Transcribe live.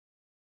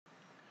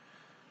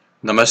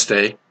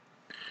Namaste.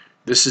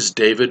 This is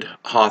David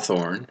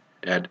Hawthorne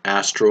at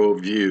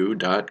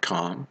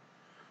astroview.com.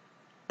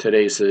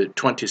 Today's the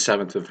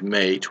 27th of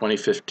May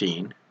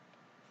 2015.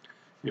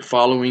 The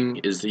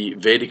following is the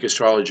Vedic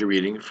astrology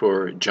reading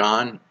for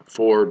John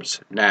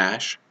Forbes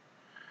Nash,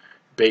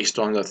 based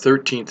on the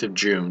 13th of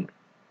June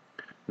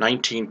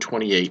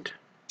 1928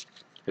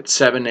 at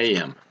 7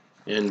 a.m.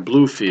 in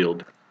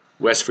Bluefield,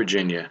 West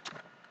Virginia,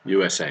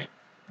 USA.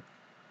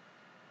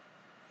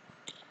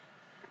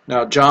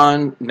 Now,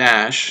 John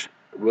Nash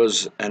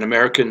was an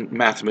American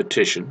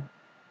mathematician.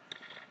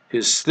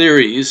 His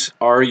theories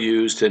are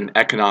used in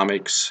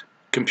economics,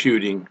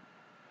 computing,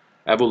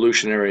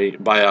 evolutionary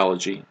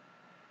biology,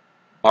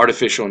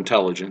 artificial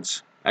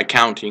intelligence,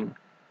 accounting,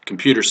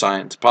 computer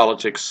science,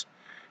 politics,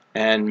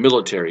 and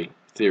military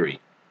theory.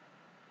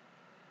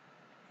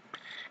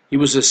 He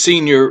was a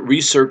senior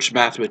research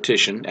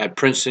mathematician at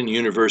Princeton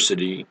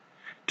University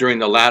during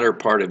the latter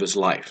part of his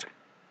life.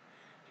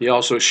 He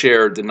also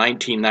shared the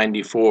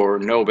 1994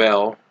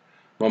 Nobel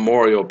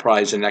Memorial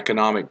Prize in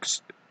Economic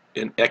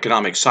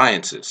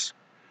Sciences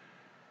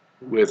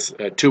with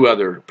two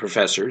other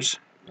professors,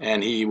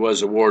 and he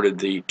was awarded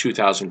the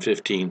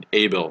 2015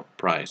 Abel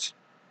Prize.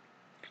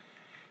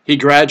 He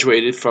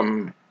graduated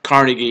from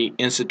Carnegie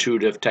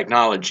Institute of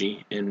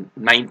Technology in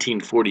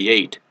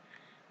 1948,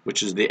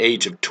 which is the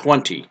age of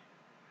 20,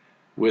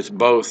 with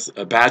both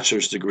a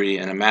bachelor's degree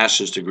and a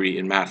master's degree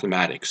in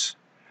mathematics.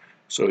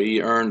 So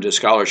he earned a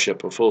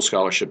scholarship, a full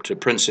scholarship, to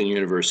Princeton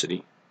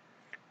University,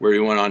 where he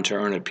went on to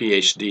earn a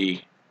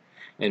PhD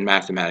in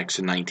mathematics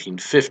in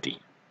 1950.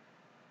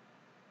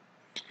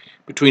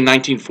 Between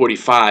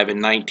 1945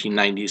 and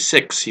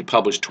 1996, he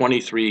published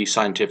 23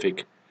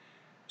 scientific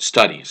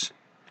studies.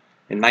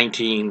 In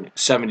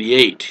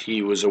 1978,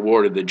 he was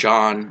awarded the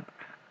John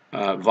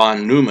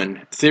von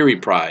Neumann Theory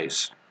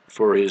Prize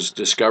for his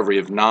discovery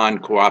of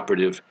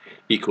non-cooperative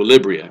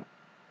equilibria,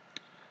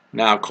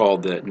 now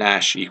called the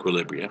Nash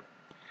equilibria.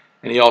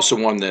 And he also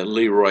won the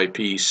Leroy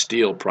P.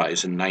 Steele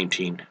Prize in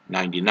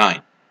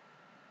 1999.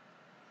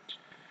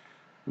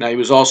 Now, he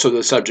was also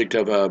the subject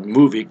of a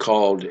movie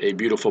called A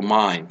Beautiful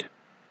Mind.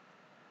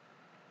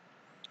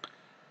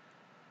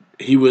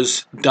 He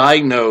was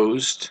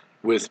diagnosed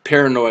with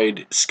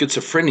paranoid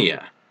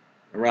schizophrenia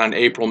around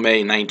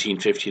April-May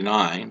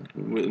 1959.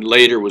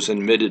 Later was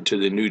admitted to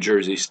the New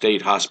Jersey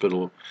State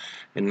Hospital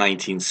in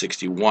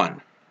 1961,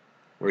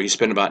 where he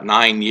spent about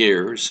 9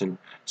 years in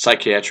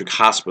psychiatric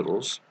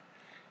hospitals,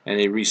 and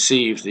he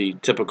received the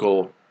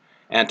typical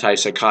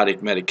antipsychotic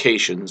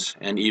medications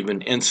and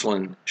even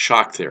insulin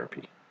shock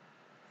therapy.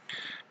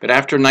 But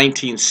after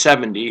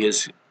 1970,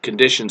 his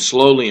condition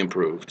slowly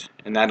improved,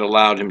 and that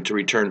allowed him to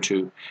return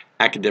to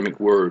academic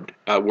work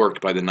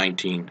by the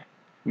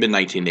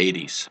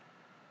mid-1980s.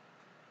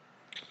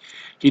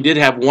 He did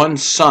have one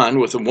son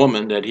with a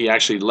woman that he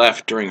actually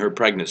left during her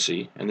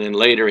pregnancy, and then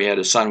later he had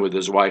a son with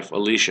his wife,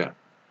 Alicia.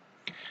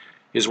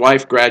 His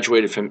wife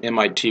graduated from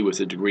MIT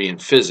with a degree in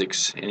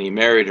physics, and he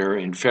married her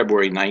in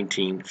February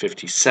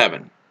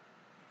 1957.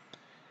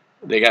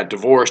 They got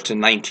divorced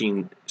in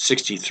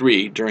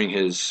 1963 during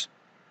his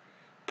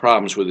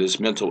problems with his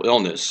mental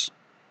illness,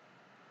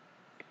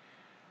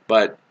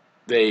 but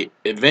they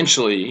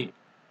eventually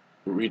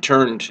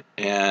returned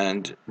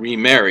and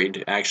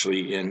remarried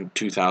actually in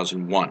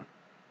 2001.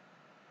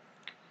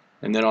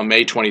 And then on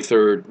May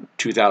 23rd,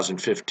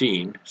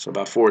 2015, so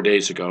about 4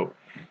 days ago,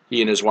 he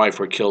and his wife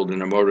were killed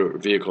in a motor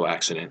vehicle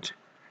accident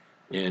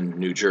in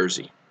New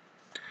Jersey.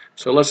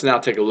 So let's now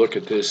take a look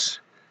at this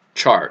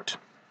chart.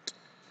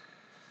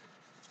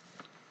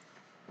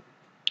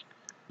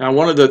 Now,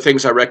 one of the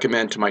things I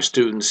recommend to my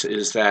students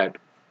is that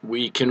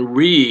we can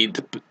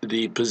read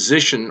the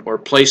position or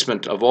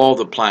placement of all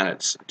the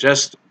planets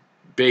just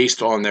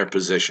based on their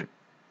position.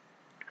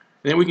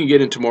 Then we can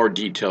get into more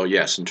detail,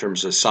 yes, in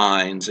terms of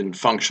signs and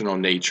functional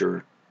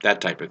nature, that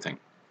type of thing.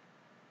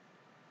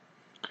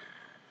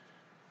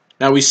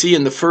 Now, we see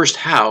in the first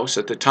house,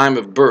 at the time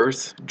of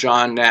birth,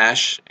 John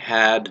Nash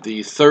had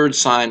the third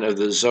sign of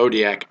the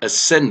zodiac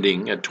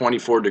ascending at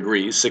 24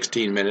 degrees,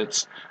 16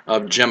 minutes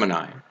of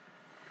Gemini.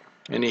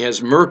 And he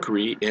has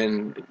Mercury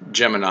in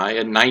Gemini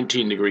at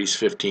 19 degrees,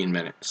 15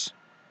 minutes.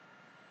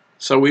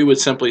 So we would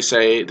simply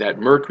say that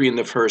Mercury in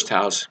the first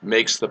house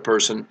makes the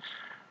person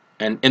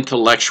an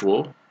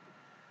intellectual.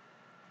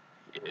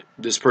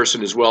 This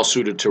person is well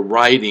suited to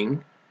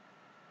writing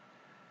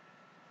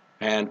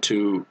and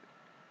to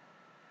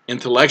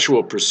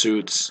intellectual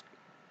pursuits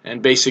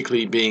and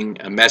basically being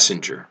a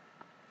messenger.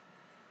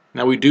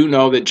 Now, we do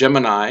know that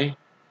Gemini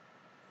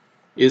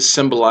is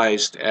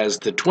symbolized as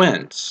the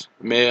twins,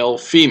 male,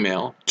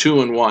 female,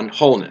 two-in-one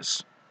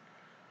wholeness.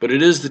 But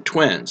it is the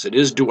twins, it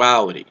is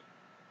duality.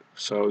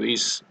 So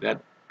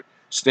that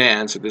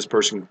stands that this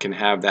person can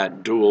have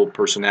that dual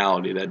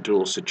personality, that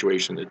dual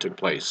situation that took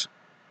place.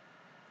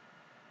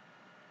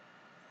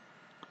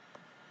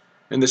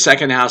 In the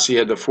second house, he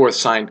had the fourth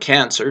sign,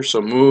 Cancer, so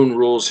Moon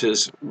rules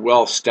his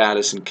wealth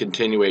status and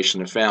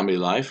continuation of family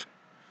life.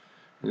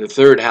 In the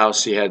third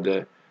house, he had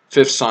the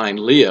fifth sign,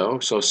 Leo,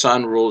 so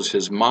Sun rules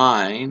his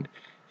mind,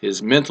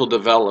 his mental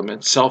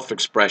development,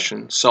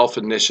 self-expression,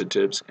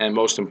 self-initiatives, and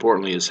most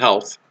importantly, his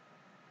health.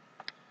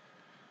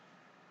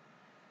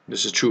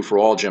 This is true for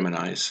all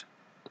Geminis.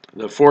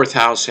 The fourth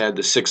house had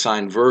the sixth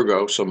sign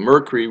Virgo, so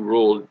Mercury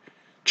ruled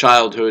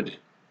childhood,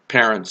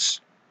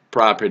 parents,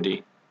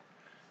 property,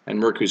 and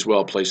Mercury's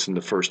well placed in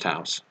the first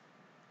house.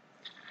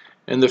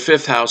 In the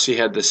fifth house, he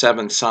had the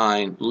seventh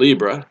sign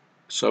Libra,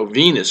 so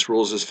Venus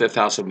rules his fifth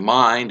house of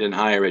mind and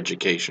higher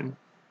education.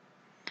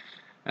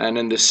 And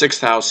in the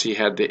sixth house, he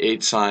had the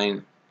eighth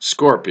sign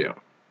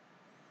Scorpio.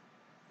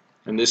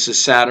 And this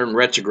is Saturn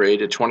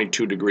retrograde at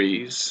 22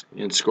 degrees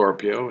in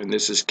Scorpio. And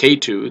this is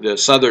Ketu, the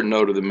southern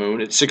node of the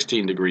moon, at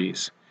 16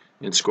 degrees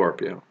in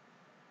Scorpio.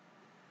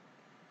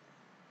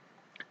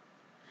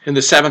 In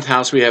the seventh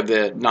house, we have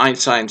the ninth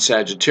sign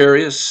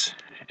Sagittarius,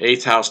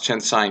 eighth house,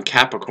 10th sign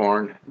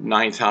Capricorn,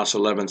 ninth house,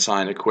 11th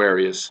sign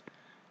Aquarius.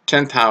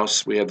 10th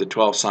house, we have the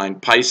 12th sign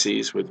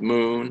Pisces with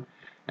Moon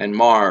and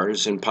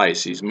Mars in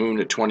Pisces. Moon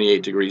at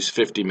 28 degrees,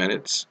 50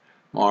 minutes.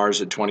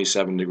 Mars at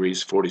 27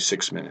 degrees,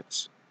 46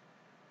 minutes.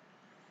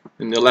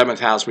 In the 11th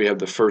house, we have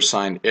the first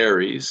sign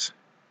Aries.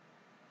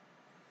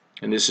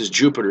 And this is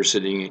Jupiter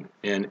sitting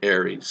in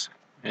Aries.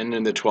 And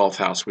in the 12th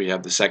house, we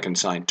have the second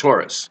sign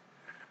Taurus,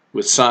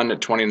 with Sun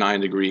at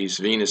 29 degrees,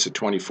 Venus at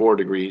 24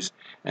 degrees,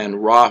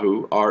 and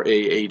Rahu,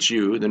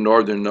 R-A-H-U, the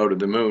northern node of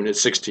the moon, at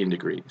 16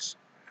 degrees.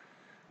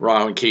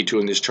 Rahu and Ketu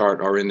in this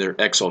chart are in their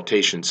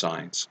exaltation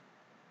signs.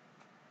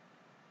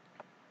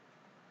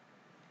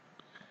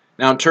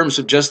 Now, in terms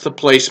of just the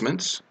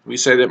placements, we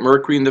say that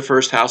Mercury in the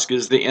first house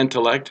gives the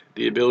intellect,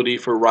 the ability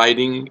for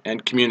writing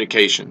and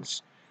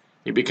communications.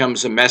 He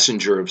becomes a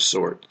messenger of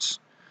sorts.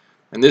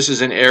 And this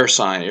is an air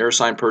sign. Air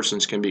sign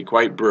persons can be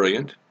quite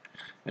brilliant.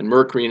 And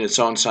Mercury in its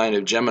own sign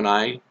of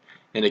Gemini,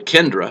 in a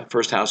Kendra,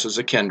 first house is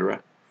a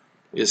Kendra,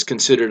 is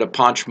considered a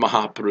Panch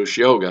Mahapurush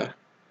Yoga.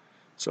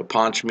 So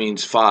Panch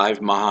means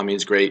five, Maha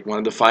means great, one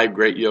of the 5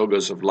 great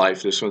yogas of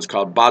life. This one's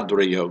called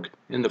Bhadra Yoga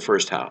in the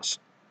first house.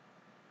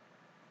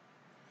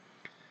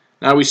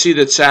 Now we see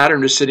that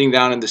Saturn is sitting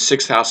down in the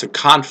 6th house of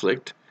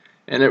conflict,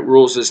 and it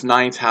rules this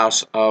 9th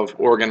house of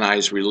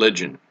organized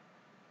religion.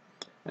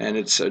 And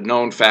it's a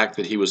known fact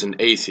that he was an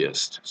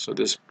atheist. So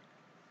this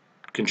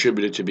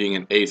contributed to being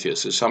an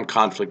atheist. There's some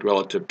conflict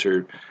relative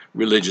to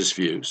religious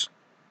views.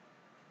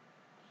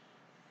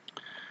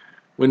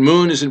 When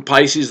Moon is in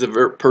Pisces,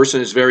 the person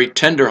is very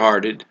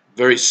tender-hearted,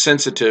 very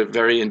sensitive,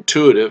 very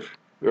intuitive,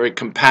 very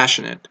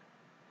compassionate.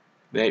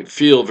 They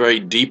feel very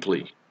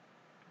deeply.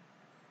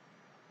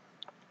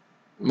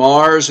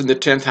 Mars in the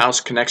 10th house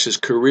connects his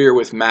career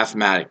with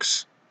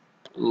mathematics,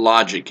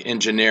 logic,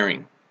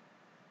 engineering.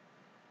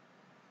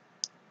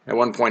 At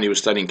one point he was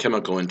studying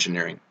chemical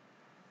engineering,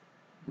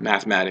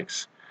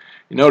 mathematics.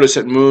 You notice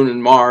that Moon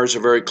and Mars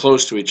are very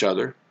close to each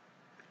other.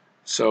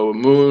 So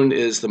Moon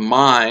is the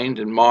mind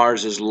and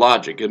Mars is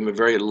logic. Give him a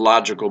very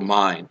logical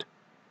mind.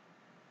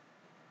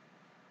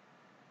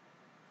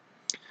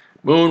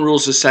 Moon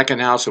rules the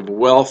 2nd house of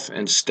wealth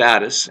and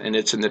status, and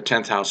it's in the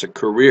 10th house of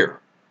career.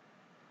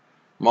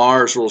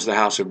 Mars rules the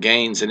house of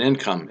gains and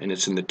income, and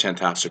it's in the 10th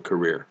house of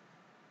career.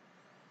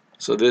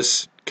 So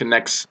this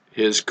connects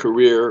his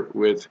career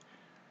with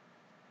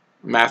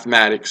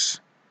mathematics,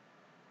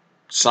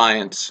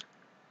 science,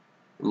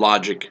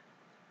 logic,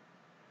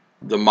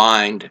 the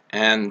mind,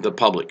 and the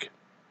public.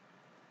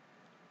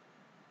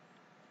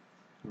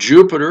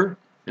 Jupiter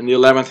in the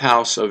 11th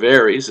house of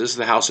Aries is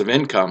the house of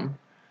income,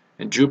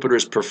 and Jupiter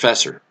is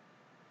professor,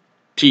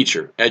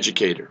 teacher,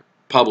 educator,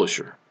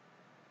 publisher.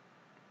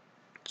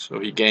 So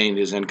he gained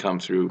his income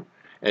through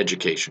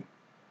education.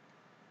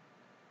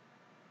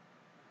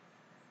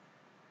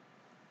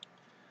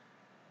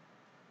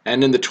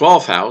 And in the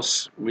 12th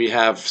house, we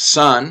have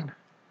Sun,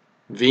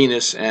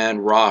 Venus,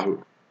 and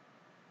Rahu.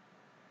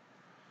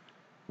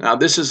 Now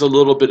this is a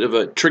little bit of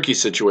a tricky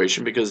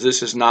situation because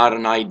this is not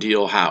an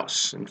ideal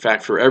house. In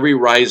fact, for every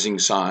rising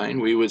sign,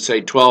 we would say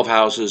 12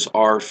 houses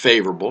are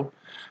favorable.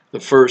 The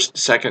 1st,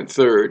 2nd,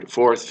 3rd,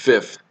 4th,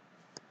 5th,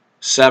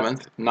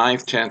 7th,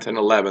 9th, 10th, and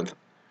 11th.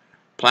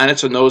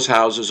 Planets in those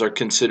houses are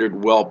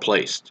considered well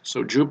placed.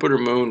 So Jupiter,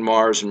 Moon,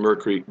 Mars, and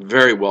Mercury,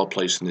 very well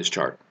placed in this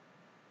chart.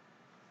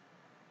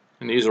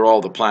 And these are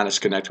all the planets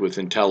connected with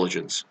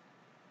intelligence.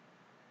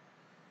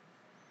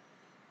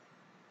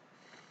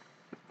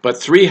 But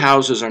 3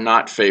 houses are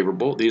not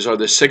favorable. These are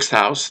the 6th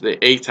house, the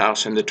 8th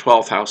house, and the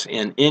 12th house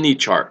in any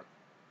chart.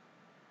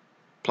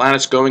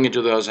 Planets going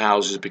into those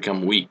houses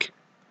become weak.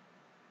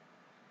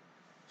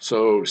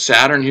 So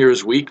Saturn here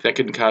is weak. That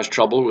can cause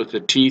trouble with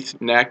the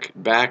teeth, neck,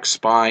 back,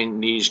 spine,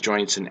 knees,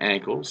 joints, and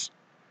ankles.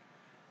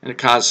 And it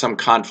caused some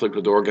conflict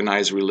with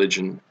organized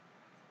religion,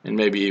 and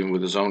maybe even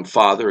with his own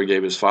father. He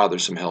gave his father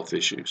some health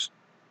issues.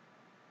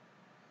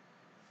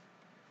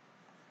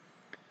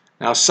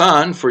 Now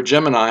Sun for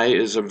Gemini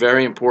is a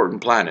very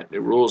important planet.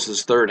 It rules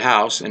his 3rd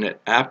house, and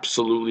it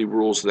absolutely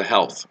rules the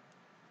health.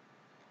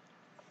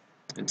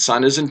 And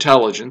Sun is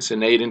intelligence,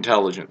 innate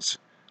intelligence.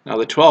 Now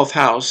the 12th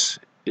house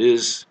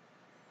is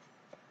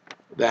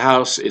the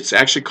house, it's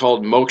actually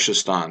called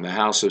Mokshastan, the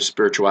house of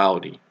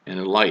spirituality and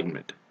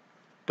enlightenment.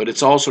 but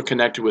it's also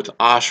connected with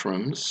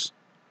ashrams,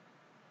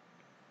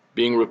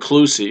 being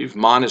reclusive,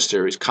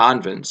 monasteries,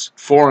 convents,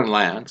 foreign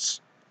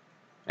lands,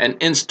 and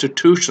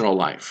institutional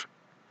life,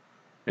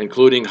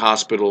 including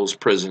hospitals,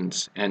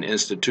 prisons, and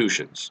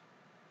institutions.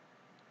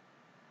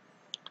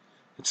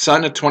 The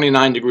sun at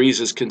 29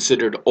 degrees is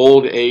considered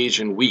old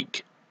age and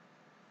weak.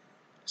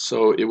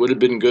 So it would have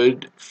been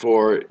good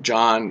for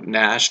John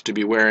Nash to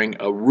be wearing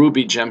a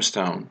ruby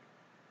gemstone.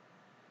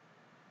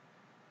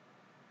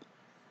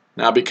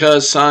 Now,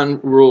 because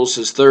Sun rules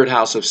his third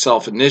house of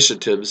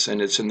self-initiatives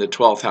and it's in the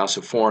 12th house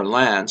of foreign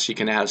lands, he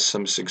can have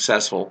some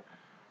successful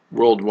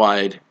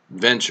worldwide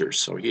ventures.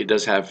 So he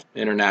does have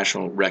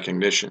international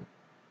recognition.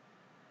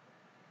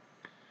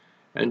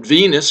 And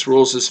Venus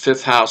rules his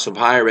fifth house of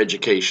higher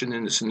education,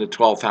 and it's in the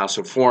 12th house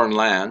of foreign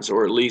lands,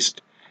 or at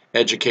least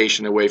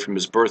education away from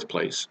his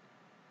birthplace.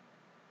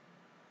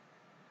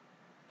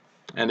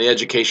 And the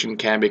education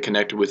can be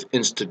connected with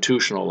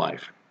institutional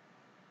life.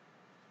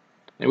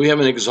 And we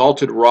have an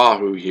exalted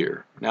Rahu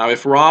here. Now,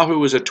 if Rahu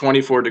was at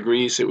 24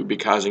 degrees, it would be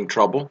causing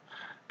trouble,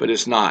 but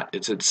it's not.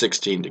 It's at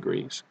 16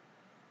 degrees.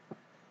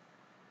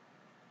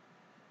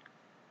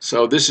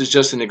 So this is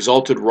just an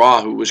exalted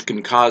Rahu, which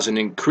can cause an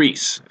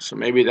increase. So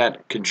maybe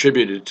that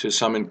contributed to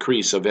some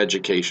increase of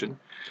education.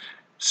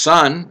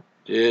 Sun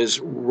is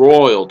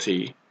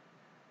royalty,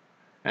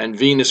 and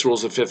Venus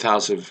rules the fifth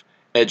house of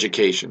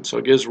education. So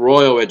it gives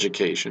royal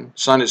education.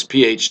 Sun is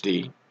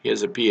PhD. He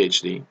has a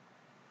PhD.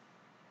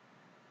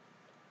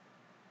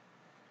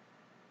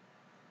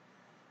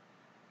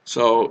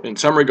 So in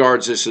some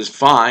regards this is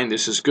fine,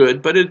 this is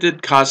good, but it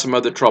did cause some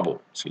other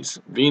trouble. See,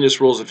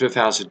 Venus rules the fifth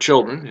house of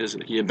children.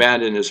 He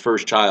abandoned his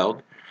first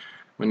child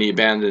when he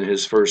abandoned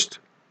his first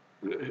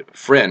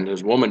friend.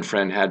 His woman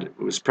friend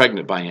was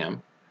pregnant by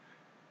him,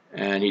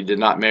 and he did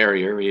not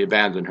marry her. He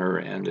abandoned her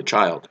and the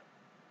child.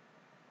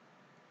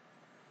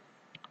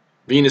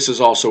 Venus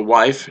is also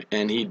wife,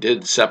 and he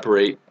did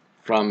separate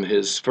from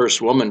his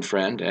first woman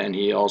friend, and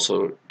he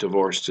also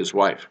divorced his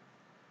wife,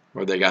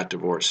 or they got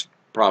divorced,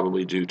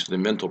 probably due to the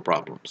mental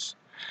problems.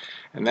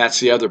 And that's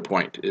the other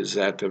point, is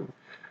that the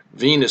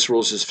Venus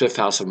rules his fifth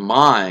house of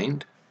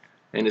mind,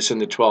 and it's in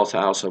the 12th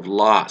house of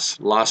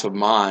loss of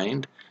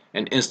mind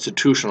and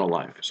institutional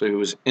life. So he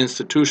was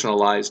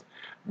institutionalized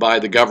by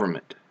the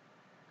government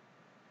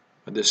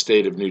of the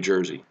state of New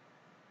Jersey.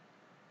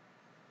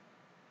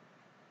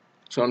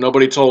 So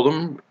nobody told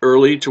him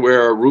early to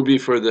wear a ruby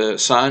for the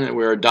Sun and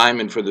wear a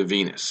diamond for the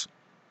Venus.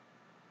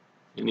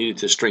 He needed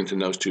to strengthen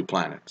those two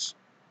planets.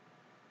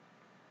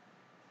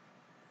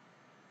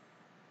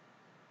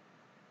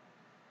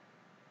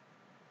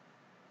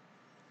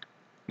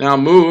 Now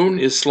Moon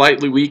is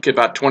slightly weak at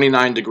about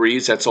 29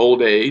 degrees, that's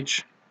old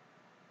age.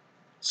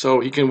 So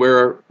he can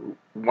wear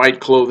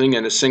white clothing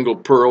and a single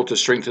pearl to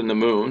strengthen the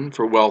Moon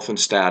for wealth and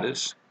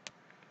status.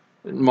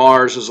 And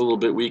Mars is a little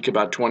bit weak,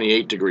 about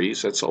 28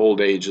 degrees, that's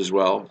old age as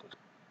well.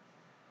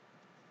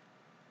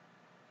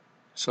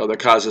 So that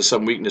causes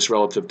some weakness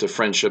relative to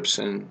friendships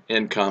and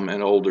income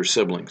and older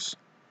siblings.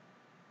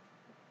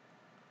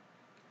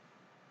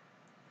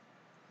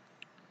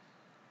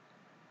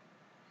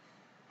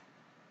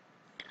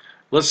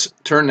 Let's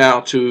turn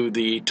now to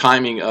the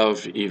timing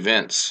of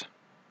events.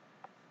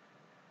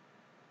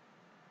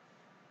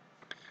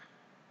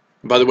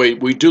 By the way,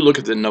 we do look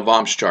at the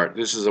Navamsh chart.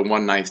 This is a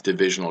 1/9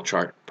 divisional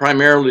chart.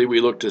 Primarily,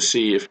 we look to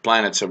see if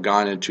planets have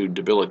gone into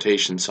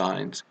debilitation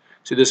signs.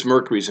 See, this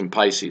Mercury's in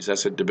Pisces.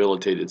 That's a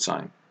debilitated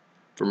sign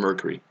for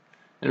Mercury.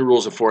 And it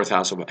rules the fourth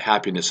house of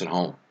happiness at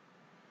home.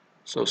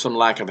 So some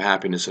lack of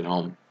happiness at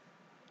home.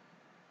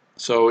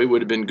 So it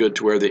would have been good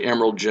to wear the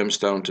emerald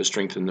gemstone to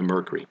strengthen the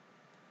Mercury.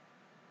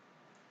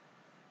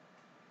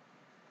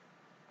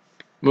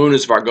 Moon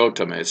is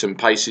Vargotama. It's in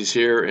Pisces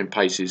here and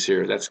Pisces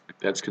here.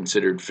 That's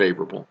considered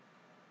favorable.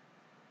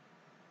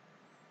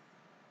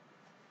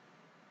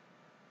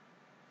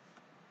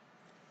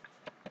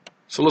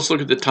 So let's look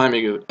at the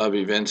timing of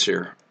events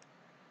here.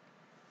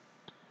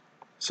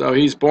 So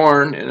he's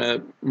born in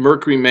a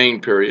Mercury main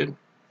period.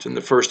 It's in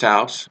the first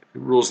house. It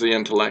rules the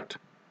intellect.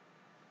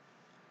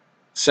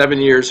 7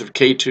 years of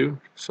Ketu,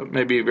 so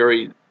maybe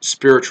very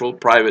spiritual,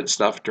 private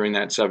stuff during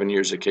that 7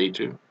 years of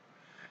Ketu.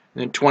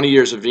 And then 20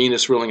 years of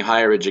Venus ruling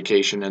higher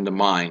education and the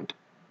mind,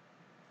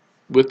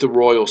 with the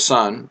royal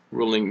Sun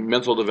ruling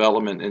mental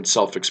development and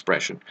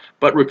self-expression,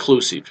 but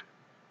reclusive.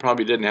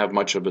 Probably didn't have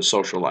much of a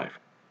social life.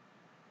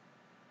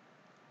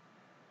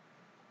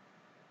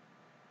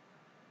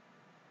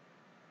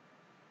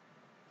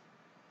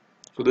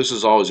 So this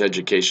is all his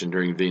education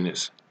during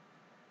Venus.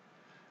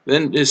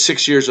 Then his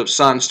 6 years of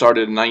Sun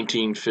started in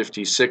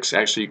 1956,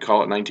 actually you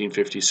call it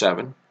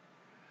 1957.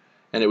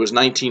 And it was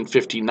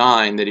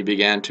 1959 that he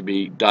began to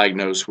be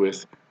diagnosed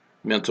with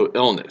mental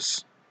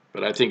illness.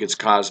 But I think it's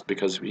caused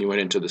because he went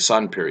into the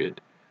Sun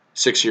period.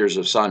 6 years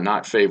of Sun,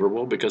 not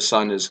favorable, because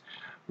Sun is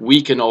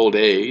weak in old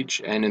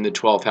age and in the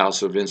 12th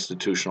house of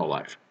institutional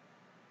life,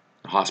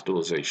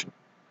 hospitalization,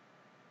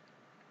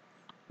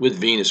 with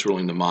Venus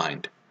ruling the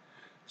mind.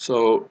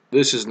 So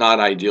this is not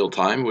ideal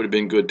time. It would have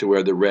been good to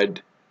wear the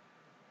red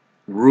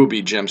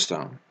ruby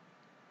gemstone.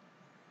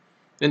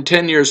 Then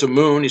 10 years of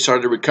moon, he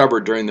started to recover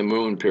during the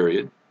moon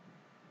period,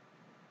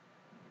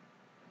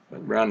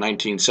 around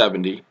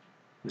 1970,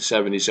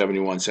 70,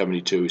 71,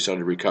 72, he started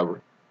to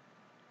recover.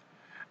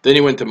 Then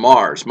he went to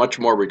Mars, much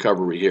more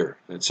recovery here.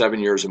 At 7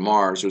 years of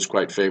Mars was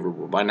quite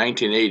favorable. By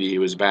 1980, he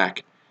was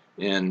back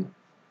in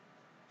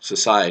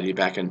society,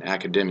 back in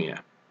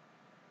academia.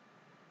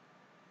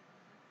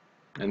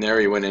 And there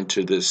he went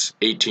into this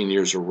 18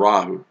 years of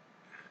Rahu.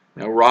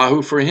 Now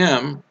Rahu for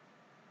him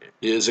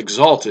is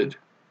exalted,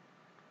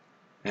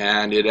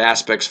 and it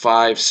aspects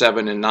 5,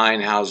 7, and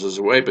 9 houses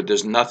away, but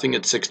there's nothing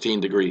at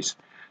 16 degrees.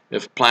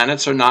 If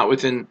planets are not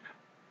within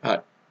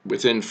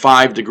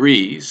 5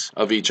 degrees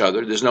of each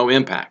other, there's no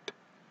impact.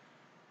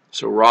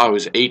 So Rahu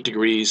is 8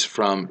 degrees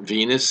from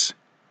Venus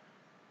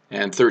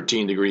and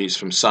 13 degrees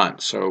from Sun.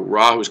 So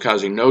Rahu is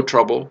causing no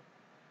trouble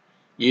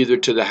either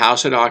to the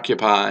house it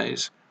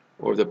occupies,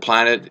 or the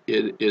planet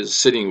it is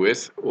sitting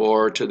with,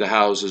 or to the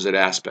houses it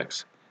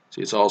aspects.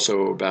 See, it's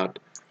also about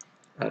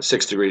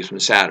 6 degrees from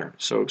Saturn.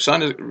 So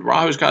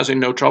Rahu is causing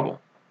no trouble.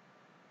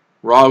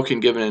 Rahu can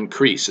give an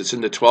increase. It's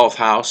in the 12th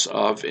house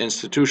of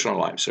institutional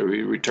life. So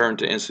we return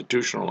to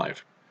institutional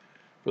life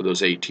for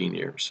those 18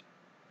 years.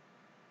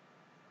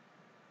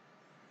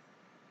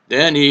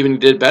 Then he even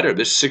did better.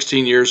 This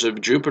 16 years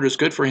of Jupiter is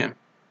good for him.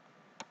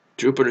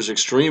 Jupiter is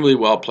extremely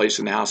well placed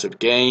in the house of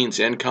gains,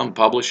 income,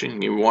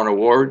 publishing. He won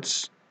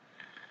awards.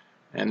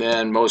 And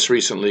then most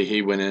recently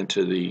he went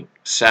into the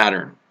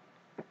Saturn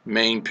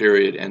main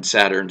period and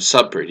Saturn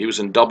subperiod. He was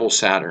in double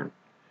Saturn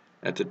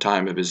at the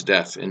time of his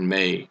death in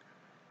May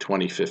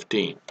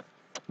 2015.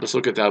 Let's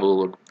look at that a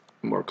little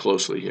more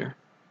closely here.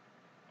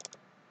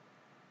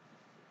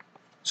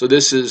 So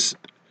this is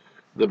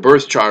the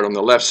birth chart on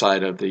the left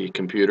side of the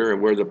computer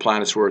and where the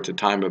planets were at the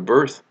time of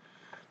birth.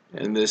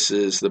 And this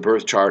is the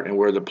birth chart and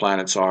where the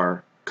planets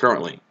are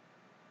currently.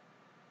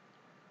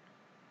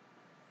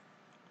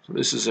 So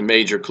this is a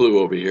major clue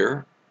over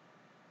here.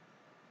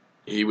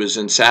 He was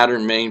in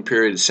Saturn main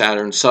period,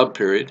 Saturn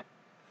subperiod.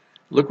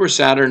 Look where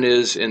Saturn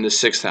is in the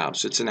 6th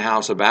house. It's in the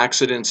house of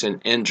accidents and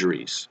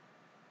injuries.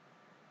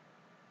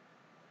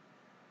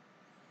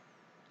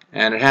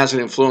 And it has an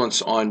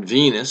influence on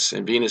Venus,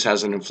 and Venus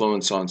has an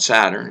influence on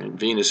Saturn, and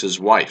Venus is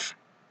wife.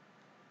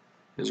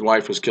 His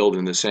wife was killed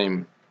in the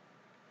same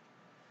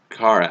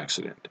car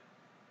accident.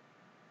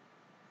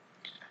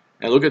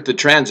 And look at the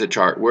transit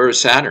chart. Where is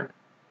Saturn?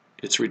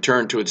 It's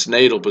returned to its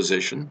natal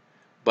position,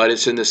 but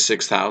it's in the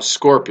 6th house,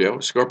 Scorpio.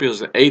 Scorpio is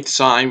the 8th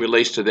sign,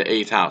 relates to the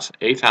 8th house.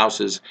 8th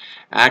house is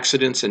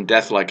accidents and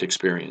death-like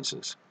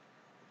experiences.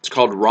 It's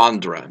called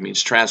Randra. It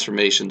means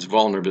transformations,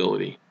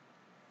 vulnerability.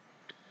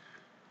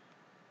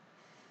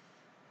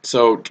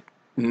 So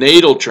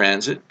natal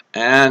transit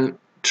and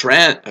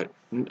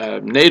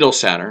natal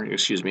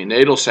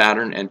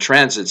Saturn and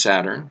transit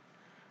Saturn,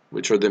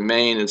 which are the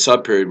main and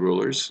subperiod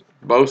rulers,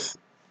 both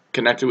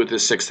connected with the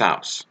 6th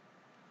house.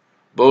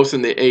 Both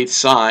in the 8th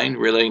sign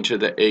relating to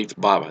the 8th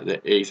bhava, the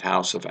 8th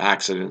house of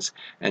accidents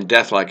and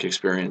death-like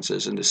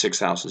experiences, and the 6th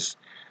house is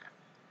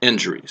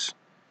injuries.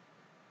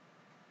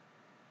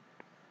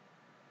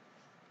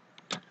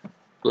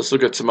 Let's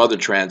look at some other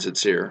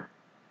transits here.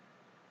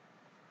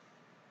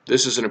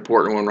 This is an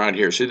important one right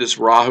here. See this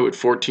Rahu at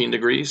 14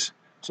 degrees?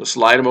 So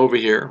slide him over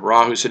here.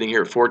 Rahu sitting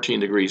here at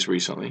 14 degrees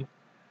recently.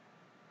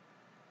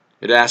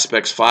 It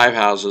aspects 5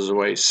 houses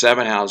away,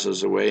 7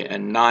 houses away,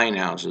 and 9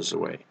 houses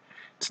away.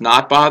 It's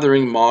not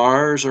bothering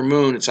Mars or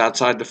Moon. It's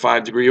outside the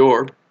 5-degree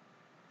orb.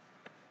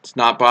 It's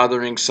not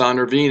bothering Sun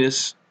or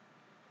Venus,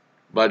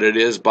 but it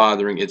is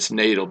bothering its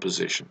natal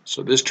position.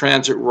 So this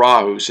transit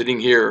Rahu sitting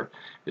here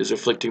is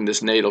afflicting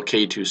this natal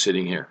Ketu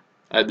sitting here.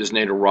 This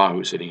natal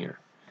Rahu sitting here.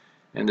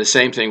 And the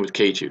same thing with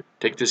Ketu.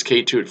 Take this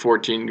Ketu at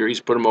 14 degrees,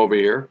 put him over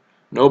here.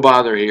 No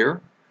bother here,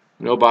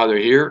 no bother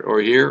here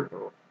or here,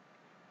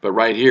 but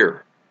right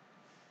here.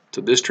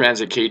 So this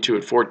transit Ketu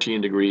at 14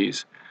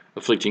 degrees,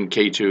 afflicting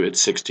Ketu at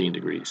 16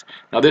 degrees.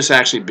 Now this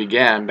actually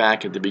began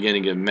back at the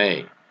beginning of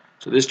May.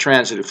 So this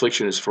transit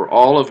affliction is for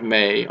all of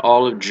May,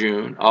 all of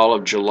June, all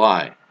of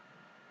July.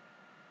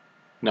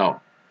 No,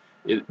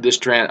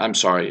 I'm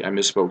sorry, I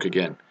misspoke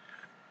again.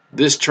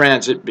 This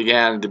transit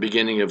began at the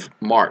beginning of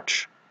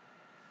March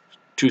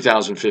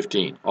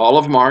 2015. All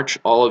of March,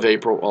 all of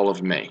April, all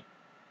of May.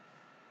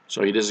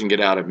 So he doesn't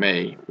get out of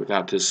May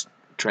without this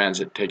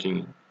transit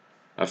taking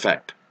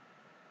effect.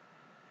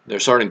 They're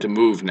starting to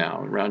move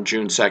now. Around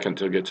June 2nd,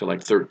 they'll get to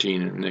like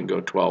 13 and then go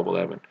 12,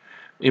 11.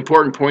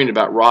 Important point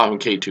about Rahu and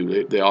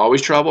Ketu. They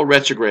always travel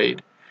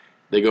retrograde.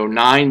 They go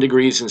 9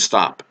 degrees and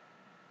stop.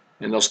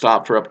 And they'll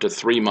stop for up to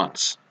 3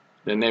 months.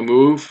 Then they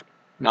move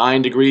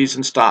 9 degrees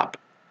and stop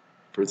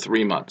for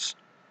 3 months.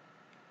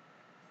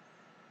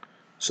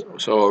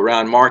 So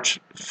around March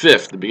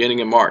 5th, the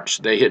beginning of March,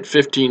 they hit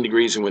 15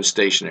 degrees and went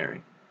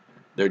stationary.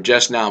 They're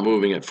just now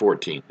moving at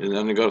 14. And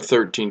then they go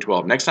 13,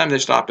 12. Next time they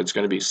stop, it's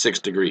going to be 6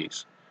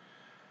 degrees.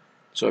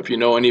 So if you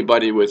know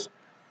anybody with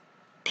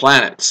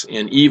planets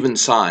in even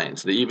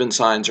signs, the even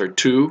signs are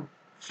 2,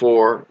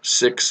 4,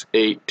 6,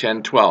 8,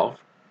 10, 12.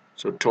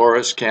 So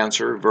Taurus,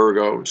 Cancer,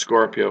 Virgo,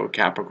 Scorpio,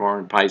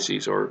 Capricorn,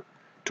 Pisces, or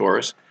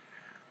Taurus.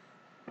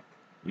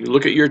 You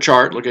look at your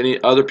chart, look at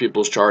any other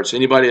people's charts.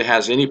 Anybody that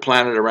has any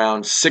planet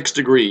around 6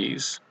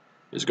 degrees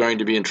is going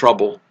to be in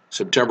trouble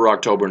September,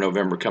 October,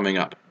 November coming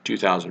up,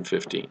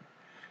 2015.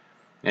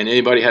 And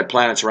anybody had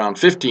planets around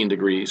 15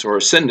 degrees or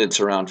ascendants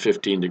around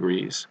 15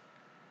 degrees,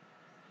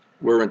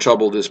 we're in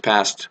trouble this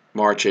past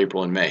March,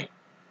 April, and May.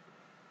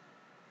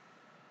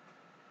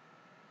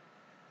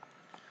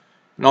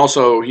 And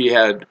also he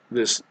had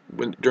this,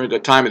 during the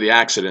time of the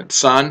accident,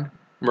 Sun,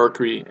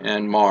 Mercury,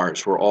 and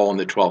Mars were all in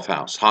the 12th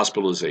house,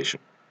 hospitalization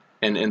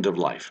and end of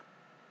life.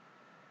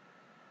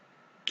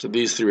 So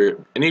these three,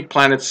 any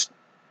planets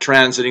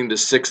transiting the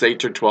 6th,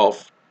 8th, or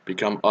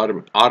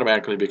 12th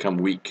automatically become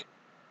weak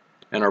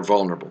and are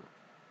vulnerable.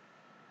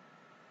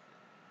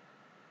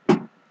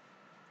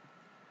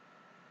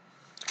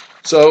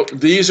 So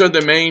these are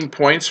the main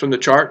points from the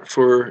chart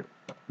for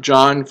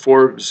John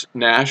Forbes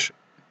Nash.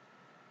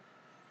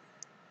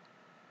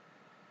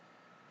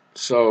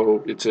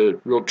 So it's a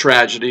real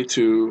tragedy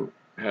to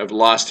have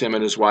lost him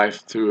and his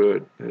wife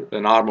through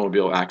an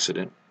automobile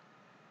accident.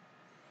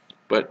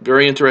 But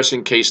very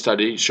interesting case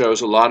study,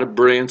 shows a lot of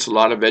brilliance, a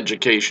lot of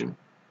education.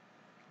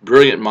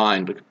 Brilliant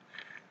mind.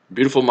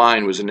 Beautiful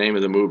Mind was the name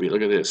of the movie.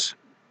 Look at this.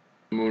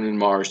 Moon and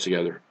Mars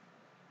together.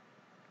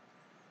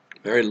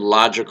 Very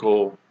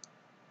logical,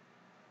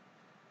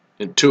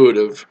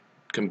 intuitive,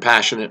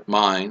 compassionate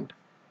mind.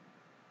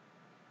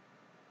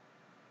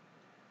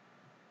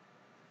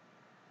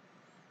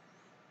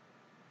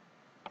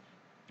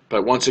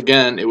 But once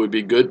again, it would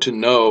be good to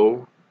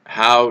know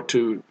how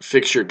to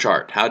fix your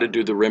chart, how to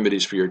do the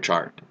remedies for your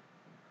chart.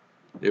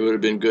 It would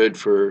have been good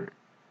for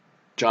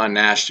John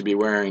Nash to be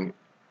wearing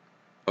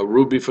a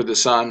ruby for the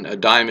Sun, a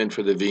diamond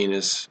for the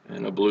Venus,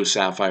 and a blue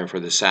sapphire for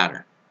the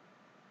Saturn.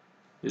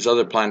 These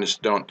other planets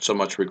don't so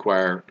much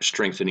require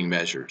strengthening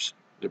measures.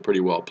 They're pretty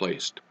well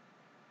placed.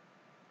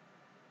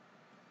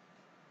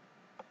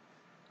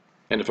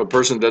 And if a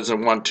person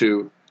doesn't want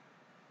to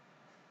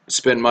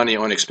spend money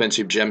on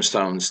expensive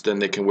gemstones, then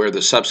they can wear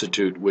the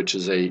substitute, which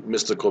is a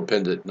mystical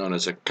pendant known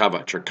as a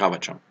kavach or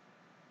kavacham.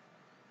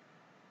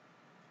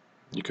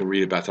 You can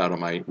read about that on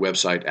my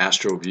website,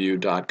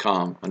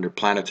 astroview.com, under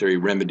Planetary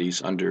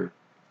Remedies, under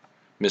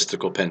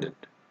Mystical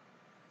Pendant.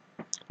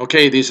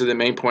 Okay, these are the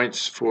main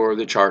points for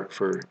the chart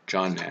for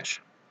John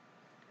Nash.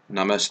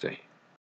 Namaste.